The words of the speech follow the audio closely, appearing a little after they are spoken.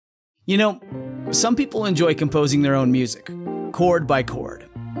You know, some people enjoy composing their own music, chord by chord,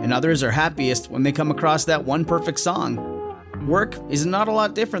 and others are happiest when they come across that one perfect song. Work is not a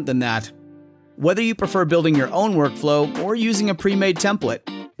lot different than that. Whether you prefer building your own workflow or using a pre-made template,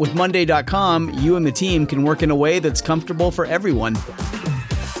 with Monday.com, you and the team can work in a way that's comfortable for everyone.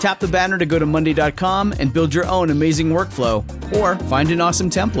 Tap the banner to go to Monday.com and build your own amazing workflow, or find an awesome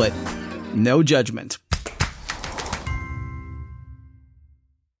template. No judgment.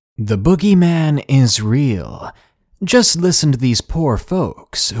 The boogeyman is real. Just listen to these poor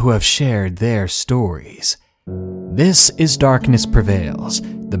folks who have shared their stories. This is Darkness Prevails,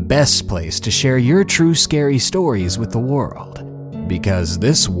 the best place to share your true scary stories with the world. Because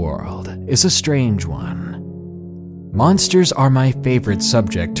this world is a strange one. Monsters are my favorite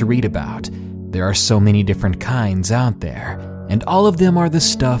subject to read about. There are so many different kinds out there, and all of them are the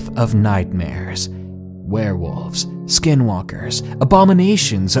stuff of nightmares. Werewolves, skinwalkers,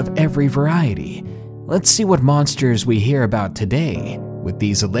 abominations of every variety. Let's see what monsters we hear about today with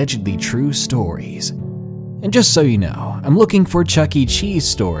these allegedly true stories. And just so you know, I'm looking for Chuck E. Cheese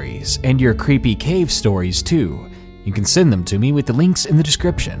stories and your creepy cave stories too. You can send them to me with the links in the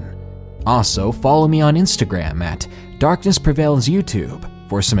description. Also, follow me on Instagram at Darkness Prevails YouTube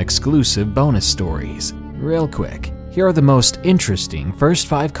for some exclusive bonus stories. Real quick, here are the most interesting first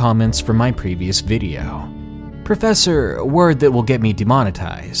 5 comments from my previous video. Professor, word that will get me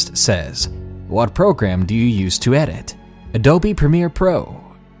demonetized, says, "What program do you use to edit?" Adobe Premiere Pro.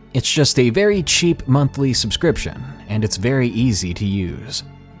 It's just a very cheap monthly subscription, and it's very easy to use.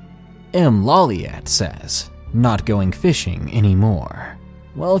 M. Lolliet says, "Not going fishing anymore."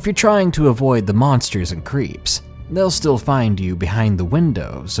 Well, if you're trying to avoid the monsters and creeps, they'll still find you behind the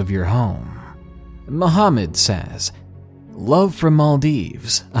windows of your home. Mohammed says, "Love from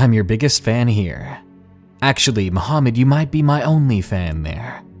Maldives. I'm your biggest fan here." Actually, Mohammed, you might be my only fan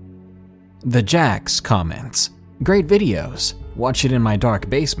there. The Jax comments, "Great videos. Watch it in my dark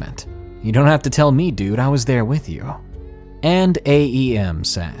basement. You don't have to tell me, dude, I was there with you." And AEM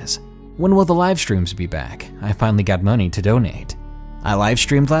says, "When will the live streams be back? I finally got money to donate. I live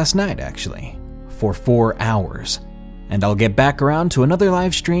streamed last night, actually, for 4 hours. And I'll get back around to another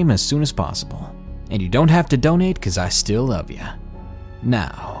live stream as soon as possible. And you don't have to donate because I still love you."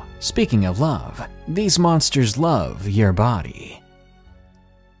 Now, speaking of love, these monsters love your body.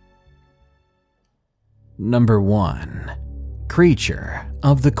 Number 1. Creature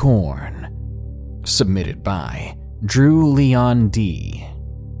of the Corn. Submitted by Drew Leon D.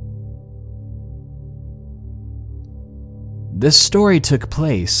 This story took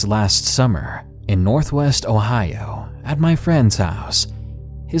place last summer in Northwest Ohio at my friend's house.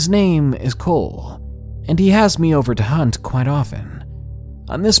 His name is Cole, and he has me over to hunt quite often.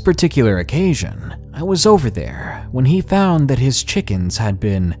 On this particular occasion, I was over there when he found that his chickens had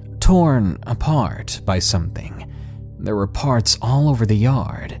been torn apart by something. There were parts all over the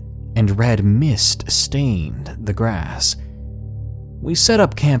yard, and red mist stained the grass. We set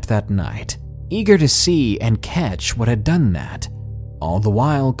up camp that night, eager to see and catch what had done that. All the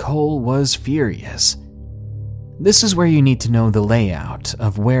while, Cole was furious. This is where you need to know the layout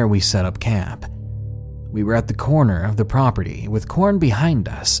of where we set up camp. We were at the corner of the property with corn behind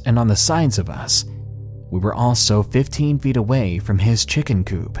us and on the sides of us. We were also 15 feet away from his chicken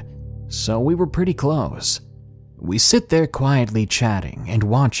coop, so we were pretty close. We sit there quietly chatting and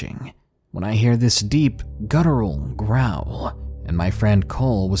watching when I hear this deep, guttural growl, and my friend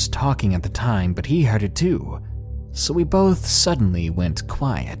Cole was talking at the time, but he heard it too. So we both suddenly went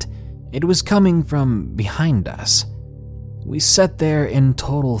quiet. It was coming from behind us. We sat there in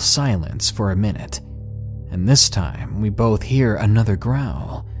total silence for a minute, and this time we both hear another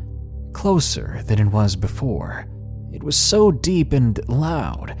growl, closer than it was before. It was so deep and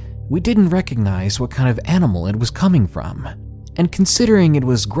loud, we didn't recognize what kind of animal it was coming from. And considering it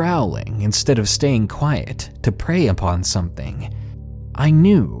was growling instead of staying quiet to prey upon something, I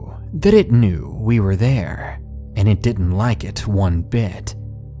knew that it knew we were there, and it didn't like it one bit.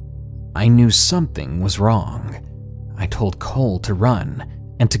 I knew something was wrong. I told Cole to run,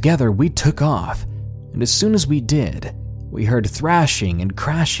 and together we took off, and as soon as we did, we heard thrashing and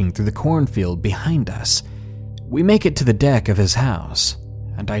crashing through the cornfield behind us. We make it to the deck of his house,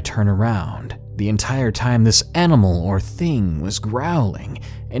 and I turn around. The entire time this animal or thing was growling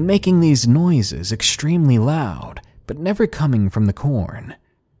and making these noises extremely loud, but never coming from the corn.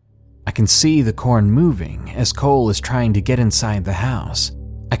 I can see the corn moving as Cole is trying to get inside the house.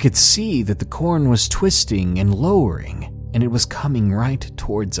 I could see that the corn was twisting and lowering, and it was coming right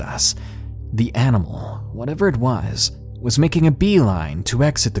towards us. The animal, whatever it was making a beeline to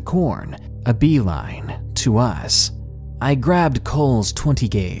exit the corn, a beeline to us. I grabbed Cole's 20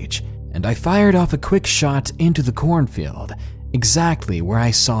 gauge and I fired off a quick shot into the cornfield, exactly where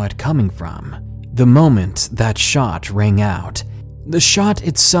I saw it coming from. The moment that shot rang out, the shot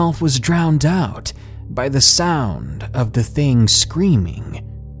itself was drowned out by the sound of the thing screaming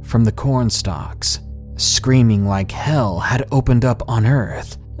from the cornstalks. Screaming like hell had opened up on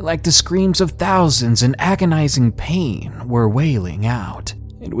Earth, like the screams of thousands in agonizing pain were wailing out.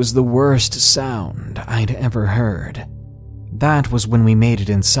 It was the worst sound I'd ever heard. That was when we made it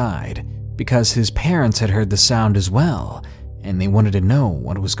inside, because his parents had heard the sound as well, and they wanted to know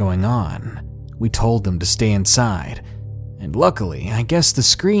what was going on. We told them to stay inside, and luckily, I guess the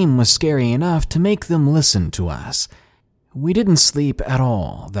scream was scary enough to make them listen to us. We didn't sleep at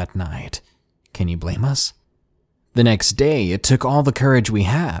all that night. Can you blame us? The next day, it took all the courage we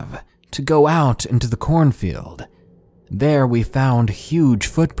have to go out into the cornfield. There we found huge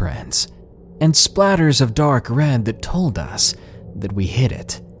footprints and splatters of dark red that told us that we hit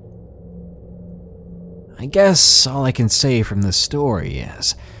it. I guess all I can say from this story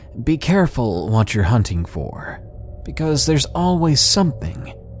is, be careful what you're hunting for, because there's always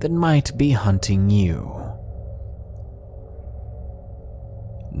something that might be hunting you.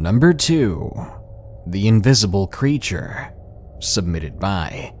 Number 2. The Invisible Creature, submitted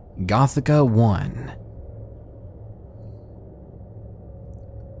by Gothica1.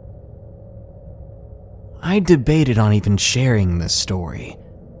 I debated on even sharing this story,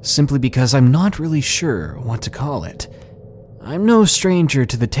 simply because I'm not really sure what to call it. I'm no stranger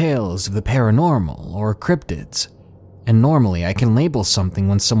to the tales of the paranormal or cryptids, and normally I can label something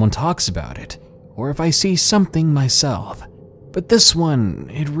when someone talks about it, or if I see something myself. But this one,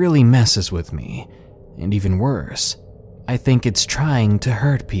 it really messes with me, and even worse, I think it's trying to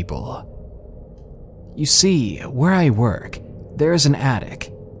hurt people. You see, where I work, there's an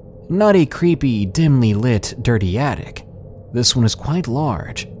attic. Not a creepy, dimly lit, dirty attic. This one is quite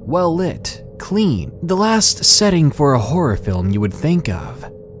large, well lit, clean, the last setting for a horror film you would think of.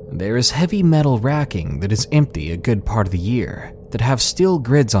 There is heavy metal racking that is empty a good part of the year, that have steel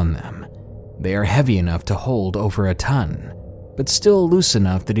grids on them. They are heavy enough to hold over a ton, but still loose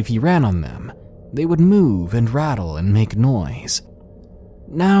enough that if you ran on them, they would move and rattle and make noise.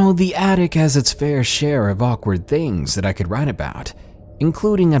 Now, the attic has its fair share of awkward things that I could write about,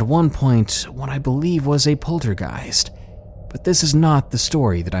 including at one point what I believe was a poltergeist. But this is not the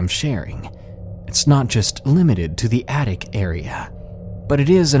story that I'm sharing. It's not just limited to the attic area, but it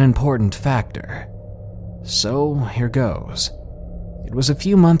is an important factor. So here goes. It was a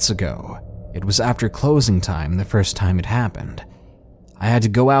few months ago. It was after closing time the first time it happened. I had to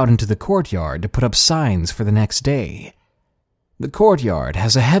go out into the courtyard to put up signs for the next day. The courtyard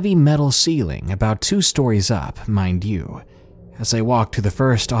has a heavy metal ceiling about 2 stories up, mind you. As I walked to the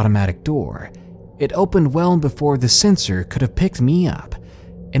first automatic door, it opened well before the sensor could have picked me up,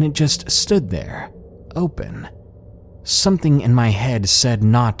 and it just stood there, open. Something in my head said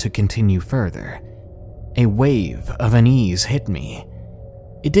not to continue further. A wave of unease hit me.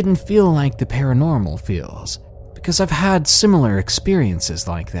 It didn't feel like the paranormal feels, because I've had similar experiences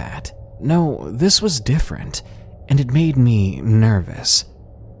like that. No, this was different, and it made me nervous.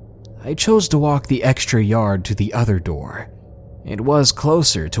 I chose to walk the extra yard to the other door. It was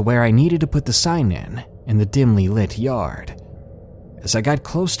closer to where I needed to put the sign in the dimly lit yard. As I got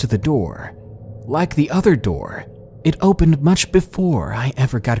close to the door, like the other door, it opened much before I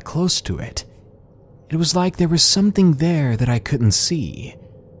ever got close to it. It was like there was something there that I couldn't see.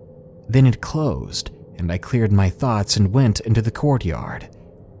 Then it closed, and I cleared my thoughts and went into the courtyard.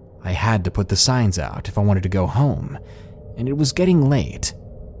 I had to put the signs out if I wanted to go home, and it was getting late,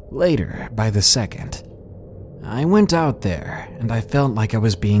 later by the second. I went out there, and I felt like I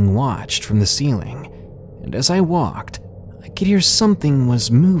was being watched from the ceiling, and as I walked, I could hear something was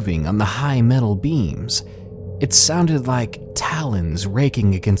moving on the high metal beams. It sounded like talons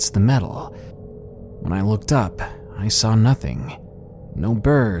raking against the metal. When I looked up, I saw nothing. No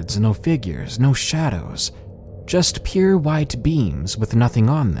birds, no figures, no shadows, just pure white beams with nothing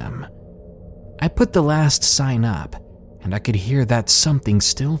on them. I put the last sign up, and I could hear that something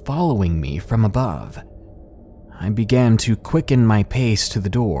still following me from above. I began to quicken my pace to the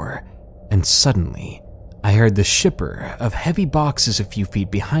door, and suddenly, I heard the shipper of heavy boxes a few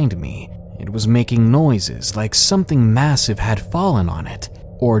feet behind me. It was making noises like something massive had fallen on it,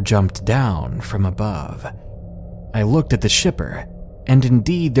 or jumped down from above. I looked at the shipper, and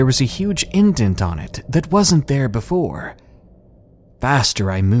indeed there was a huge indent on it that wasn't there before. Faster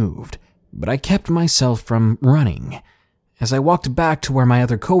I moved, but I kept myself from running. As I walked back to where my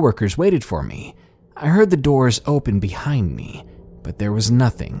other coworkers waited for me, I heard the doors open behind me, but there was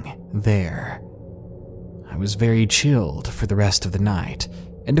nothing there. I was very chilled for the rest of the night,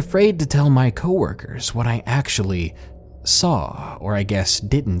 and afraid to tell my coworkers what I actually saw, or I guess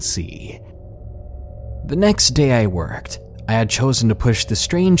didn't see. The next day I worked, I had chosen to push the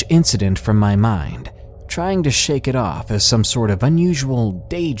strange incident from my mind, trying to shake it off as some sort of unusual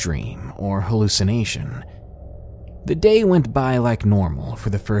daydream or hallucination. The day went by like normal for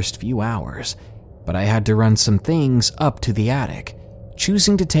the first few hours, but I had to run some things up to the attic,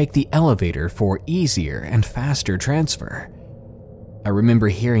 choosing to take the elevator for easier and faster transfer. I remember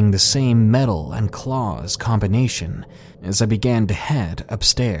hearing the same metal and claws combination as I began to head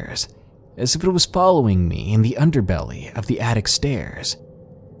upstairs, as if it was following me in the underbelly of the attic stairs.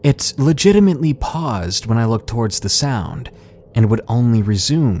 It legitimately paused when I looked towards the sound and would only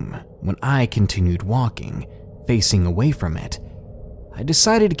resume when I continued walking, facing away from it. I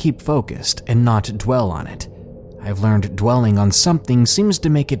decided to keep focused and not dwell on it. I've learned dwelling on something seems to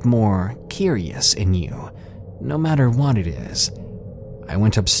make it more curious in you, no matter what it is. I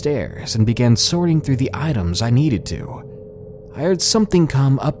went upstairs and began sorting through the items I needed to. I heard something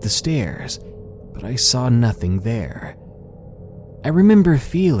come up the stairs, but I saw nothing there. I remember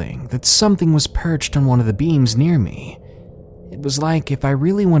feeling that something was perched on one of the beams near me. It was like if I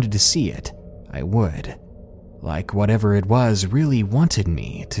really wanted to see it, I would. Like whatever it was really wanted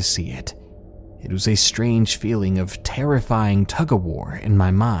me to see it. It was a strange feeling of terrifying tug-of-war in my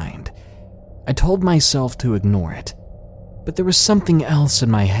mind. I told myself to ignore it, but there was something else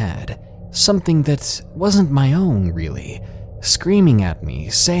in my head, something that wasn't my own really, screaming at me,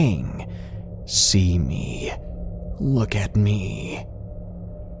 saying, "See me, look at me."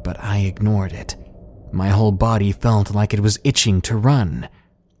 But I ignored it. My whole body felt like it was itching to run,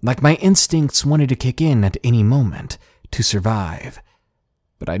 like my instincts wanted to kick in at any moment to survive.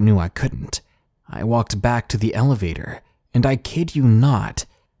 But I knew I couldn't. I walked back to the elevator, and I kid you not,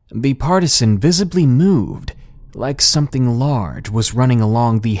 the partisan visibly moved, like something large was running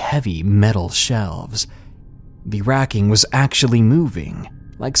along the heavy metal shelves. The racking was actually moving,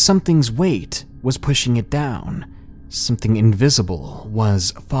 like something's weight was pushing it down. Something invisible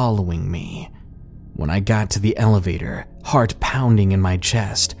was following me. When I got to the elevator, heart pounding in my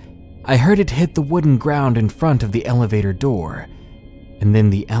chest, I heard it hit the wooden ground in front of the elevator door, and then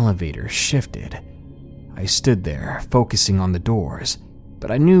the elevator shifted. I stood there, focusing on the doors,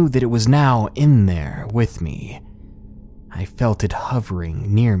 but I knew that it was now in there with me. I felt it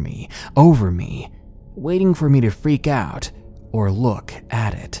hovering near me, over me, waiting for me to freak out or look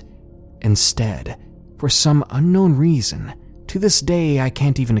at it. Instead, for some unknown reason, to this day I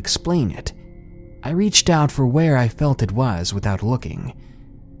can't even explain it, I reached out for where I felt it was without looking.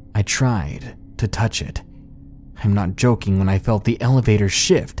 I tried to touch it. I'm not joking when I felt the elevator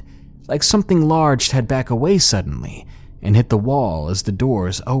shift, like something large had back away suddenly and hit the wall as the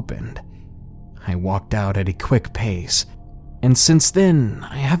doors opened. I walked out at a quick pace, and since then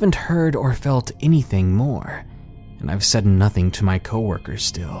I haven't heard or felt anything more, and I've said nothing to my coworkers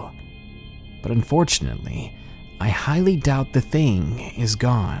still. But unfortunately, I highly doubt the thing is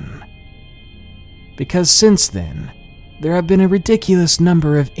gone. Because since then, there have been a ridiculous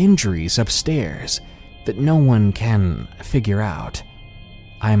number of injuries upstairs that no one can figure out.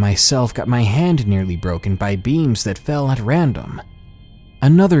 I myself got my hand nearly broken by beams that fell at random.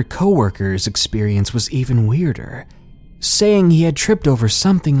 Another coworker's experience was even weirder, saying he had tripped over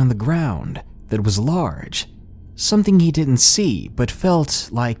something on the ground that was large, something he didn't see but felt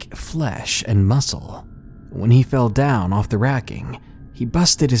like flesh and muscle. When he fell down off the racking, he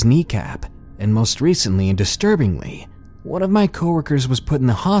busted his kneecap, and most recently and disturbingly, one of my coworkers was put in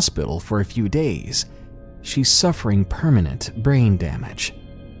the hospital for a few days. She's suffering permanent brain damage.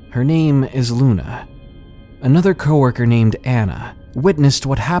 Her name is Luna. Another coworker named Anna witnessed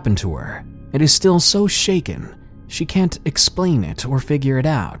what happened to her and is still so shaken she can't explain it or figure it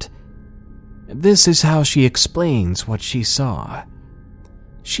out. This is how she explains what she saw.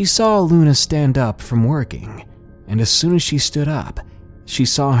 She saw Luna stand up from working, and as soon as she stood up, she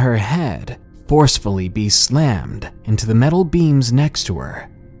saw her head forcefully be slammed into the metal beams next to her.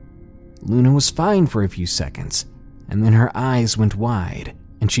 Luna was fine for a few seconds, and then her eyes went wide,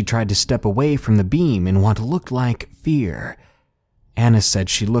 and she tried to step away from the beam in what looked like fear. Anna said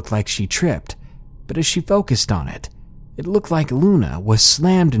she looked like she tripped, but as she focused on it, it looked like Luna was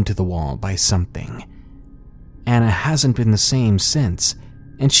slammed into the wall by something. Anna hasn't been the same since,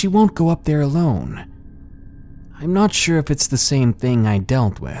 and she won't go up there alone. I'm not sure if it's the same thing I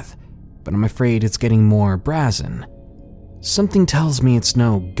dealt with, but I'm afraid it's getting more brazen. Something tells me it's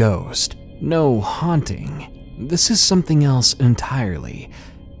no ghost, no haunting. This is something else entirely,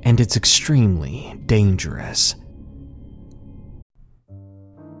 and it's extremely dangerous.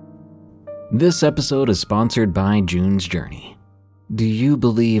 This episode is sponsored by June's Journey. Do you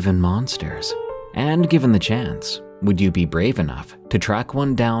believe in monsters? And given the chance, would you be brave enough to track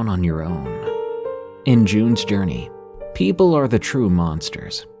one down on your own? In June's Journey, people are the true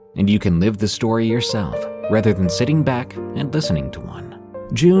monsters, and you can live the story yourself rather than sitting back and listening to one.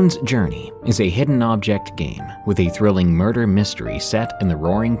 June's Journey is a hidden object game with a thrilling murder mystery set in the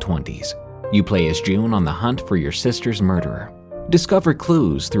Roaring '20s. You play as June on the hunt for your sister's murderer. Discover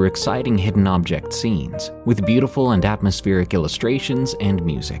clues through exciting hidden object scenes with beautiful and atmospheric illustrations and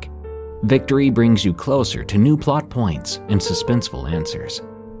music. Victory brings you closer to new plot points and suspenseful answers.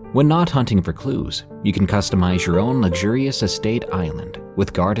 When not hunting for clues, you can customize your own luxurious estate island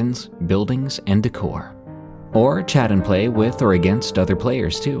with gardens, buildings, and decor. Or chat and play with or against other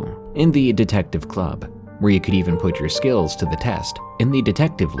players too, in the Detective Club, where you could even put your skills to the test in the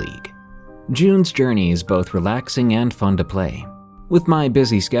Detective League. June's Journey is both relaxing and fun to play. With my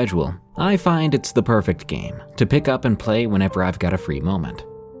busy schedule, I find it's the perfect game to pick up and play whenever I've got a free moment.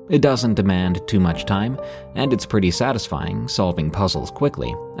 It doesn't demand too much time, and it's pretty satisfying solving puzzles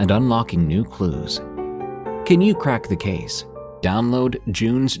quickly and unlocking new clues. Can you crack the case? Download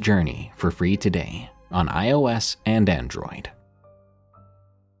June's Journey for free today on iOS and Android.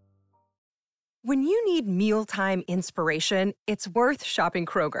 When you need mealtime inspiration, it's worth shopping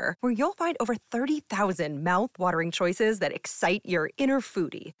Kroger, where you'll find over 30,000 mouth-watering choices that excite your inner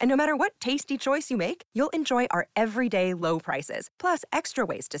foodie. And no matter what tasty choice you make, you'll enjoy our everyday low prices, plus extra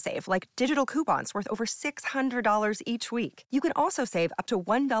ways to save, like digital coupons worth over $600 each week. You can also save up to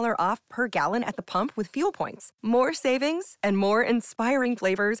 $1 off per gallon at the pump with fuel points. More savings and more inspiring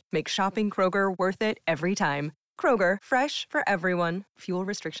flavors make shopping Kroger worth it every time. Kroger, fresh for everyone. Fuel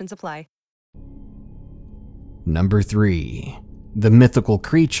restrictions apply. Number 3. The Mythical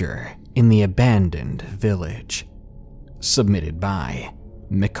Creature in the Abandoned Village. Submitted by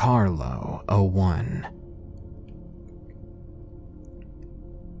McCarlo01.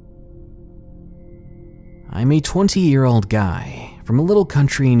 I'm a 20-year-old guy from a little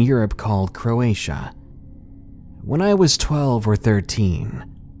country in Europe called Croatia. When I was 12 or 13,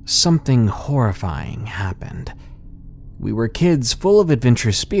 something horrifying happened. We were kids full of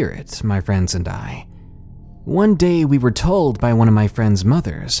adventure spirit, my friends and I. One day we were told by one of my friend's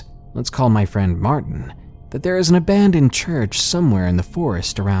mothers, let's call my friend Martin, that there is an abandoned church somewhere in the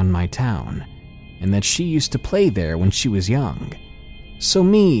forest around my town, and that she used to play there when she was young. So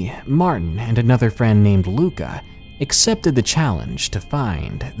me, Martin, and another friend named Luca accepted the challenge to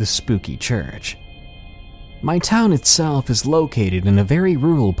find the spooky church. My town itself is located in a very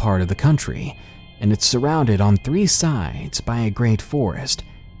rural part of the country, and it's surrounded on 3 sides by a great forest,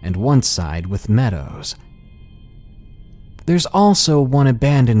 and one side with meadows. There's also one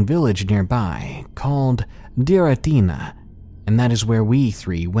abandoned village nearby called Diratina, and that is where we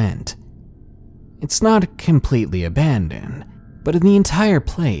 3 went. It's not completely abandoned, but in the entire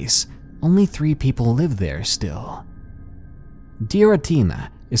place, only 3 people live there still. Diratina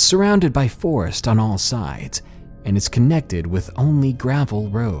is surrounded by forest on all sides, and is connected with only gravel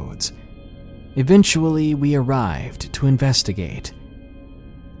roads. Eventually, we arrived to investigate.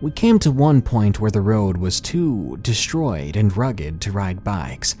 We came to one point where the road was too destroyed and rugged to ride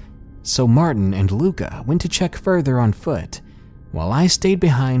bikes, so Martin and Luca went to check further on foot, while I stayed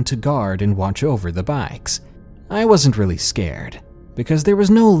behind to guard and watch over the bikes. I wasn't really scared, because there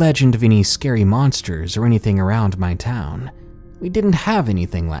was no legend of any scary monsters or anything around my town. We didn't have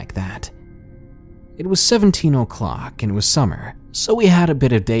anything like that. It was 17 o'clock and it was summer, so we had a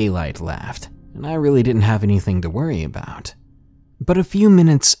bit of daylight left, and I really didn't have anything to worry about. But a few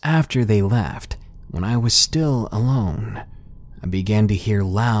minutes after they left, when I was still alone, I began to hear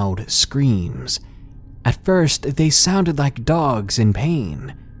loud screams. At first, they sounded like dogs in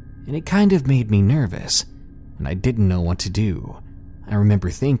pain, and it kind of made me nervous, and I didn't know what to do. I remember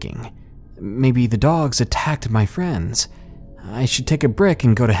thinking, maybe the dogs attacked my friends. I should take a brick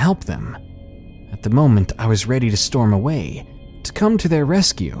and go to help them. At the moment, I was ready to storm away, to come to their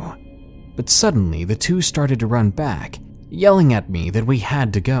rescue. But suddenly, the 2 started to run back, yelling at me that we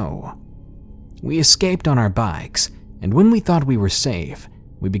had to go. We escaped on our bikes, and when we thought we were safe,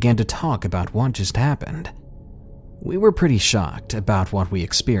 we began to talk about what just happened. We were pretty shocked about what we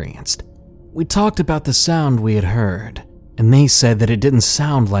experienced. We talked about the sound we had heard, and they said that it didn't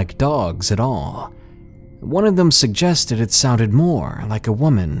sound like dogs at all. One of them suggested it sounded more like a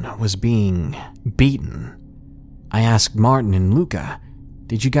woman was being beaten. I asked Martin and Luca,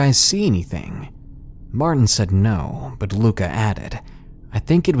 "Did you guys see anything?" Martin said no, but Luca added, "I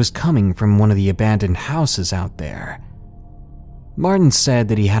think it was coming from one of the abandoned houses out there." Martin said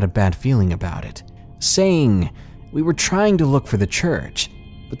that he had a bad feeling about it, saying, "We were trying to look for the church,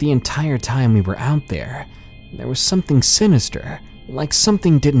 but the entire time we were out there, there was something sinister, like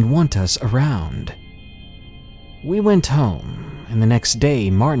something didn't want us around. We went home, and the next day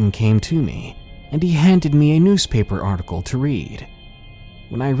Martin came to me, and he handed me a newspaper article to read.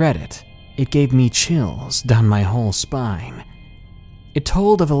 When I read it, it gave me chills down my whole spine. It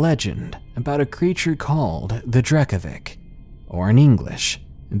told of a legend about a creature called the Drekavik, or in English,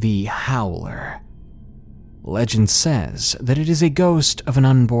 the Howler. Legend says that it is a ghost of an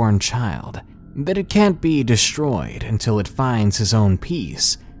unborn child, that it can't be destroyed until it finds his own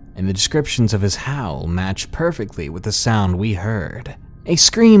peace, and the descriptions of his howl match perfectly with the sound we heard. A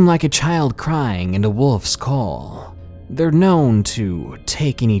scream like a child crying and a wolf's call. They're known to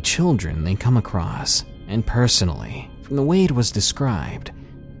take any children they come across, and personally, from the way it was described,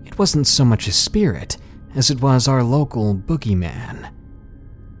 it wasn't so much a spirit as it was our local boogeyman.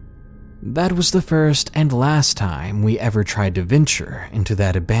 That was the first and last time we ever tried to venture into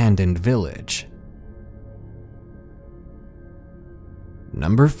that abandoned village.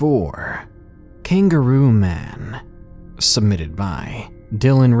 Number 4. Kangaroo Man. Submitted by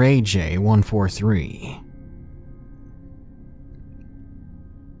Dylan Ray J 143.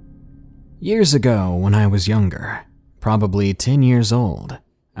 Years ago, when I was younger, probably 10 years old,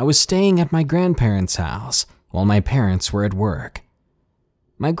 I was staying at my grandparents' house while my parents were at work.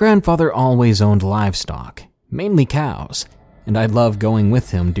 My grandfather always owned livestock, mainly cows, and I loved going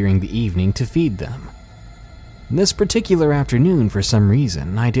with him during the evening to feed them. This particular afternoon, for some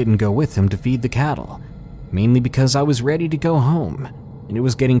reason, I didn't go with him to feed the cattle, mainly because I was ready to go home, and it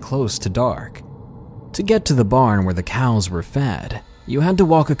was getting close to dark. To get to the barn where the cows were fed, you had to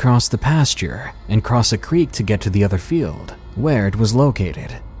walk across the pasture and cross a creek to get to the other field, where it was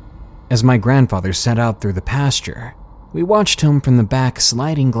located. As my grandfather set out through the pasture, we watched him from the back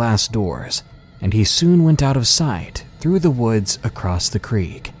sliding glass doors, and he soon went out of sight through the woods across the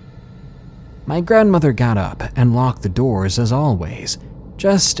creek. My grandmother got up and locked the doors as always,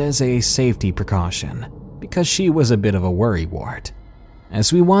 just as a safety precaution, because she was a bit of a worrywart.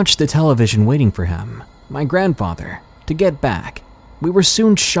 As we watched the television waiting for him, my grandfather, to get back, we were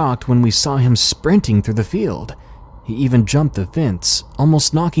soon shocked when we saw him sprinting through the field. He even jumped the fence,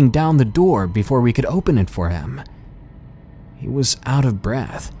 almost knocking down the door before we could open it for him. He was out of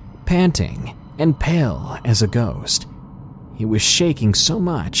breath, panting, and pale as a ghost. He was shaking so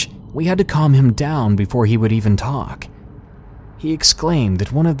much, we had to calm him down before he would even talk. He exclaimed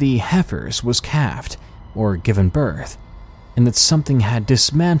that one of the heifers was calved, or given birth, and that something had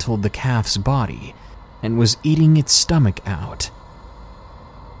dismantled the calf's body and was eating its stomach out.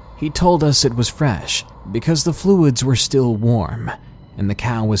 He told us it was fresh because the fluids were still warm, and the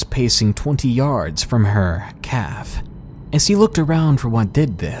cow was pacing 20 yards from her calf. As he looked around for what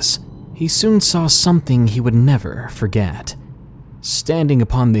did this, he soon saw something he would never forget. Standing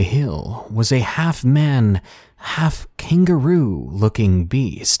upon the hill was a half-man, half-kangaroo-looking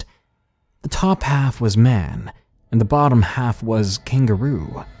beast. The top half was man, and the bottom half was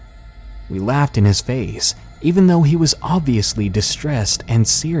kangaroo. We laughed in his face, even though he was obviously distressed and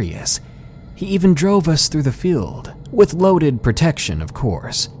serious. He even drove us through the field, with loaded protection, of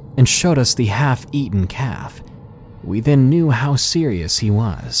course, and showed us the half-eaten calf. We then knew how serious he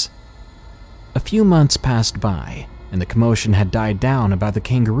was. A few months passed by, and the commotion had died down about the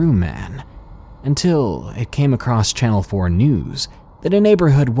Kangaroo Man, until it came across Channel 4 News that a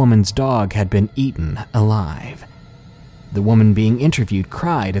neighborhood woman's dog had been eaten alive. The woman being interviewed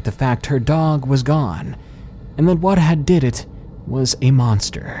cried at the fact her dog was gone, and that what had did it was a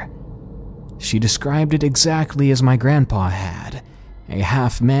monster. She described it exactly as my grandpa had, a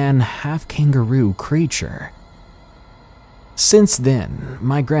half-man, half-kangaroo creature. Since then,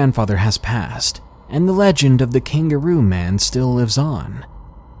 my grandfather has passed, and the legend of the Kangaroo Man still lives on.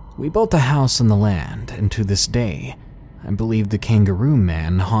 We built a house on the land, and to this day, I believe the Kangaroo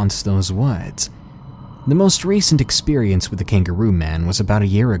Man haunts those woods. The most recent experience with the Kangaroo Man was about a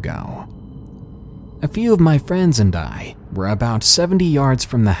year ago. A few of my friends and I were about 70 yards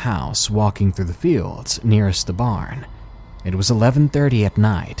from the house walking through the fields nearest the barn. It was 11:30 at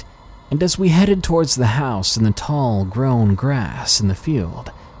night, and as we headed towards the house and the tall, grown grass in the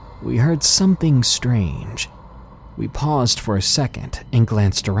field, we heard something strange. We paused for a second and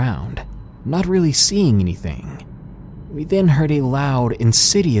glanced around, not really seeing anything. We then heard a loud,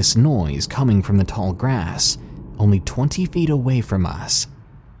 insidious noise coming from the tall grass, only 20 feet away from us.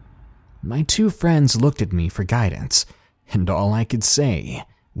 My two friends looked at me for guidance, and all I could say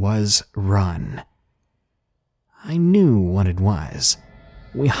was run. I knew what it was.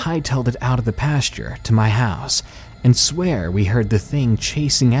 We hightailed it out of the pasture to my house and swear we heard the thing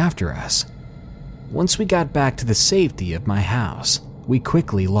chasing after us. Once we got back to the safety of my house, we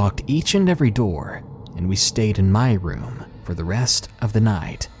quickly locked each and every door, and we stayed in my room for the rest of the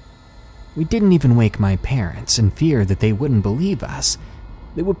night. We didn't even wake my parents in fear that they wouldn't believe us.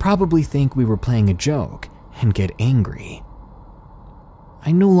 They would probably think we were playing a joke and get angry.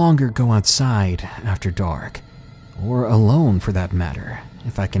 I no longer go outside after dark, or alone for that matter,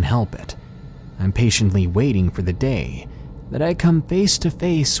 if I can help it. I'm patiently waiting for the day that I come face to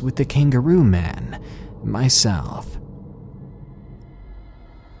face with the Kangaroo Man myself.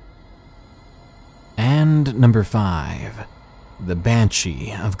 And number 5, The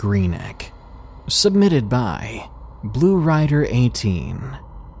Banshee of Greenock, submitted by Blue Rider 18.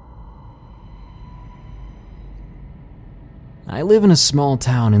 I live in a small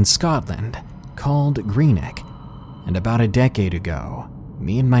town in Scotland called Greenock, and about a decade ago,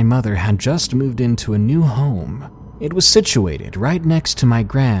 me and my mother had just moved into a new home. It was situated right next to my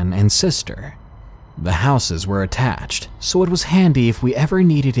gran and sister. The houses were attached, so it was handy if we ever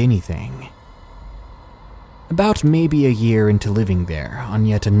needed anything. About maybe a year into living there on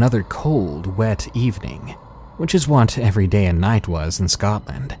yet another cold, wet evening, which is what every day and night was in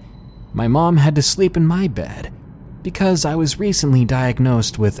Scotland, my mom had to sleep in my bed because I was recently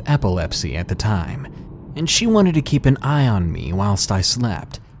diagnosed with epilepsy at the time, and she wanted to keep an eye on me whilst I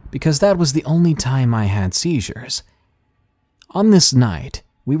slept because that was the only time I had seizures. On this night,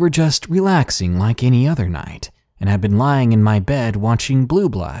 we were just relaxing like any other night and had been lying in my bed watching Blue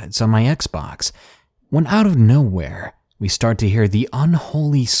Bloods on my Xbox when out of nowhere we start to hear the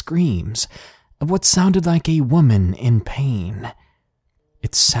unholy screams of what sounded like a woman in pain.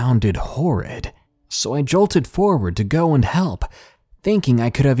 It sounded horrid, so I jolted forward to go and help, thinking I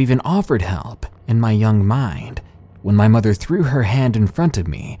could have even offered help in my young mind, when my mother threw her hand in front of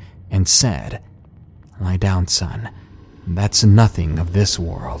me and said, "Lie down, son. That's nothing of this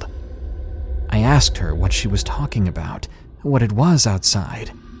world." I asked her what she was talking about, what it was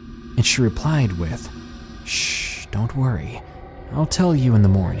outside, and she replied with, "Shh, don't worry. I'll tell you in the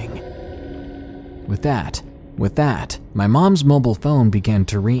morning." With that, my mom's mobile phone began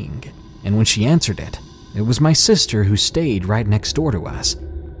to ring, and when she answered it, it was my sister who stayed right next door to us.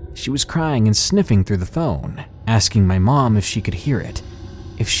 She was crying and sniffing through the phone, asking my mom if she could hear it,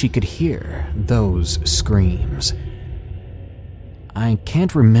 if she could hear those screams. I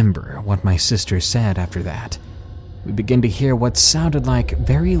can't remember what my sister said after that. We began to hear what sounded like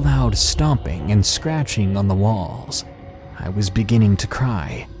very loud stomping and scratching on the walls. I was beginning to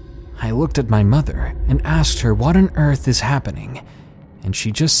cry. I looked at my mother and asked her what on earth is happening, and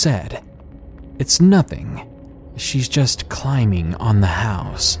she just said, "It's nothing. She's just climbing on the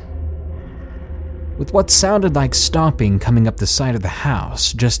house." With what sounded like stomping coming up the side of the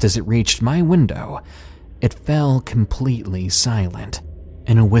house just as it reached my window, it fell completely silent.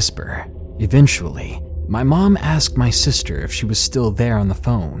 In a whisper, eventually, my mom asked my sister if she was still there on the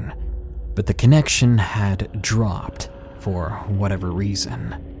phone, but the connection had dropped for whatever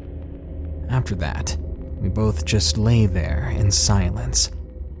reason. After that, we both just lay there in silence.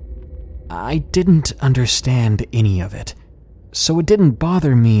 I didn't understand any of it, so it didn't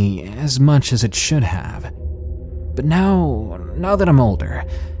bother me as much as it should have. But now that I'm older,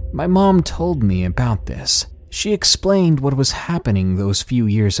 my mom told me about this. She explained what was happening those few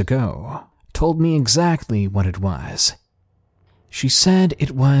years ago, told me exactly what it was. She said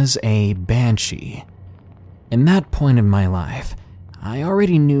it was a banshee. In that point in my life, I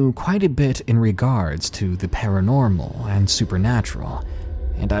already knew quite a bit in regards to the paranormal and supernatural,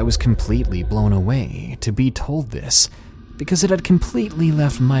 and I was completely blown away to be told this because it had completely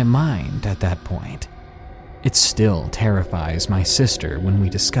left my mind at that point. It still terrifies my sister when we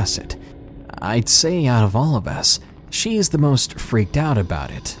discuss it. I'd say out of all of us, she is the most freaked out about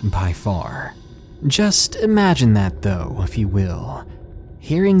it by far. Just imagine that though, if you will.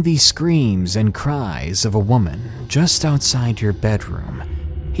 Hearing the screams and cries of a woman just outside your bedroom,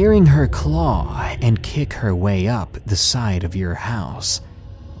 hearing her claw and kick her way up the side of your house,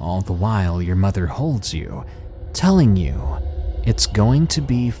 all the while your mother holds you, telling you it's going to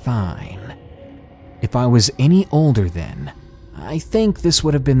be fine. If I was any older then, I think this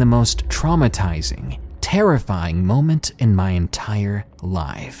would have been the most traumatizing, terrifying moment in my entire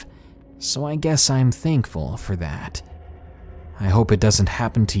life. So I guess I'm thankful for that. I hope it doesn't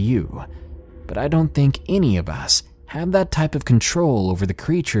happen to you, but I don't think any of us have that type of control over the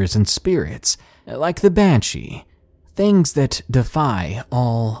creatures and spirits, like the banshee, things that defy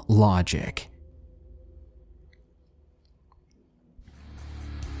all logic.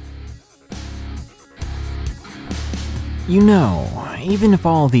 You know, even if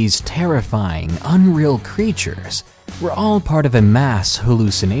all these terrifying, unreal creatures were all part of a mass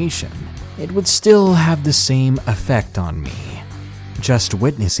hallucination, it would still have the same effect on me. Just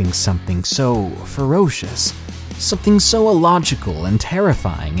witnessing something so ferocious, something so illogical and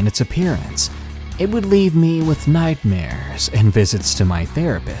terrifying in its appearance. It would leave me with nightmares and visits to my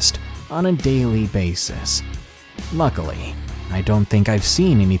therapist on a daily basis. Luckily, I don't think I've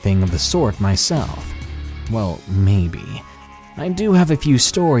seen anything of the sort myself. Well, maybe. I do have a few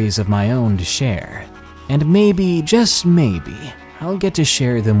stories of my own to share, and maybe, just maybe, I'll get to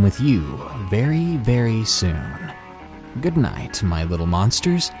share them with you very, very soon. Good night, my little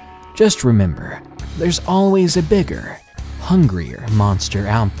monsters. Just remember, there's always a bigger, hungrier monster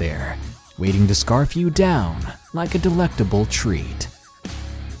out there, waiting to scarf you down like a delectable treat.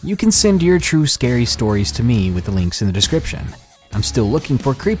 You can send your true scary stories to me with the links in the description. I'm still looking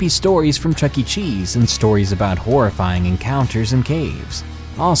for creepy stories from Chuck E. Cheese and stories about horrifying encounters in caves.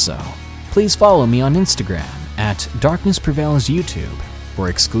 Also, please follow me on Instagram at Darkness Prevails YouTube for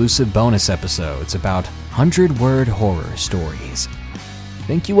exclusive bonus episodes about 100-word horror stories.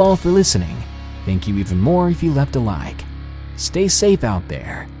 Thank you all for listening. Thank you even more if you left a like. Stay safe out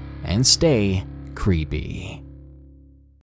there and stay creepy.